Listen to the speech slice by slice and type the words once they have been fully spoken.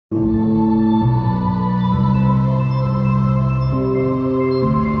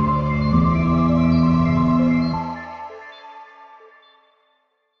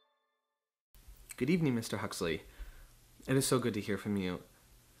evening, Mr. Huxley. It is so good to hear from you.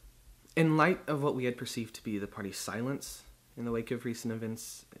 In light of what we had perceived to be the party's silence in the wake of recent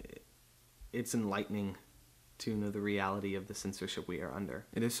events, it's enlightening to know the reality of the censorship we are under.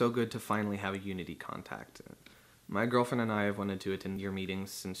 It is so good to finally have a unity contact. My girlfriend and I have wanted to attend your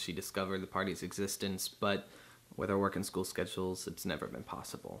meetings since she discovered the party's existence, but with our work and school schedules, it's never been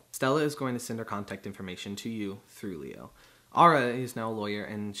possible. Stella is going to send her contact information to you through Leo. Ara is now a lawyer,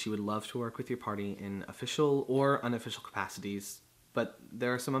 and she would love to work with your party in official or unofficial capacities, but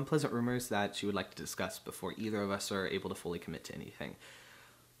there are some unpleasant rumors that she would like to discuss before either of us are able to fully commit to anything.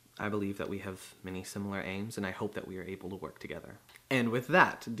 I believe that we have many similar aims, and I hope that we are able to work together. And with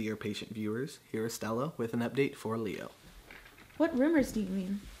that, dear patient viewers, here is Stella with an update for Leo. What rumors do you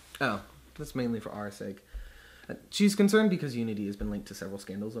mean? Oh, that's mainly for our sake. She's concerned because Unity has been linked to several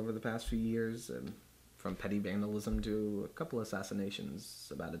scandals over the past few years, from petty vandalism to a couple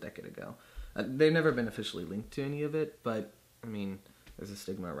assassinations about a decade ago. They've never been officially linked to any of it, but, I mean, there's a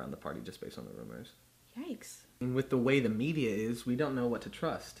stigma around the party just based on the rumors. Yikes. And with the way the media is, we don't know what to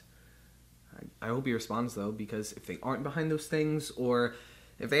trust. I hope he responds, though, because if they aren't behind those things, or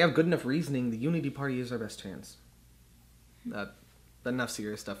if they have good enough reasoning, the Unity Party is our best chance. But enough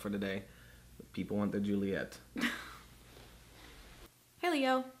serious stuff for today. People want their Juliet. Hey,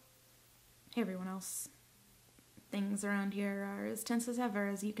 Leo. Hey, everyone else. Things around here are as tense as ever,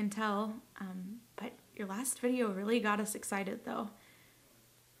 as you can tell. But your last video really got us excited, though.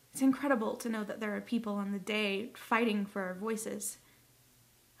 It's incredible to know that there are people on the day fighting for our voices.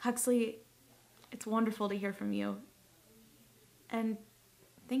 Huxley, it's wonderful to hear from you. And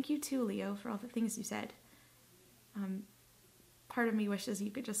thank you too, Leo, for all the things you said. Part of me wishes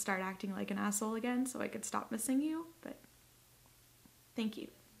you could just start acting like an asshole again so I could stop missing you, but thank you.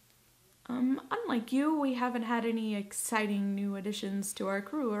 Unlike you, we haven't had any exciting new additions to our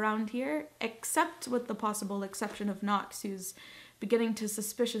crew around here, except with the possible exception of Nox, who's beginning to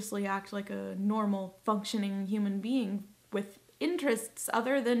suspiciously act like a normal, functioning human being with interests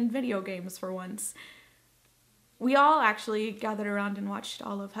other than video games for once. We all actually gathered around and watched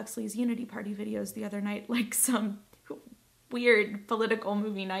all of Huxley's Unity Party videos the other night, like some weird political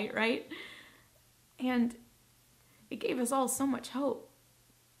movie night, right? And it gave us all so much hope.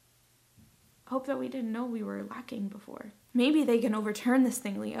 Hope that we didn't know we were lacking before. Maybe they can overturn this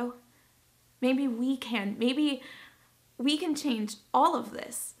thing, Leo. Maybe we can. Maybe we can change all of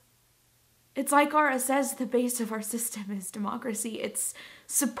this. It's like Ara says, the base of our system is democracy. It's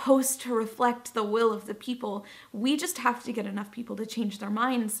supposed to reflect the will of the people. We just have to get enough people to change their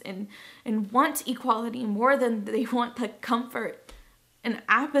minds and want equality more than they want the comfort and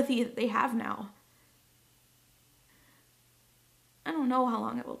apathy that they have now. I don't know how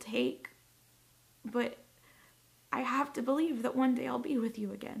long it will take, but I have to believe that one day I'll be with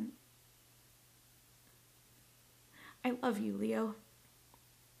you again. I love you, Leo.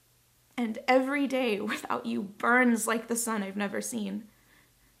 And every day without you burns like the sun I've never seen.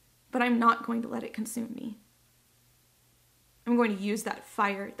 But I'm not going to let it consume me. I'm going to use that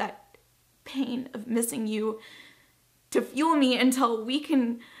fire, that pain of missing you, to fuel me until we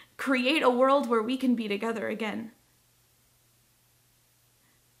can create a world where we can be together again.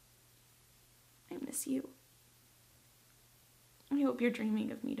 I miss you. I hope you're dreaming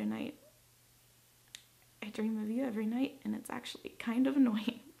of me tonight. I dream of you every night, and it's actually kind of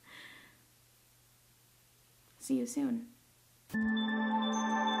annoying. See you soon.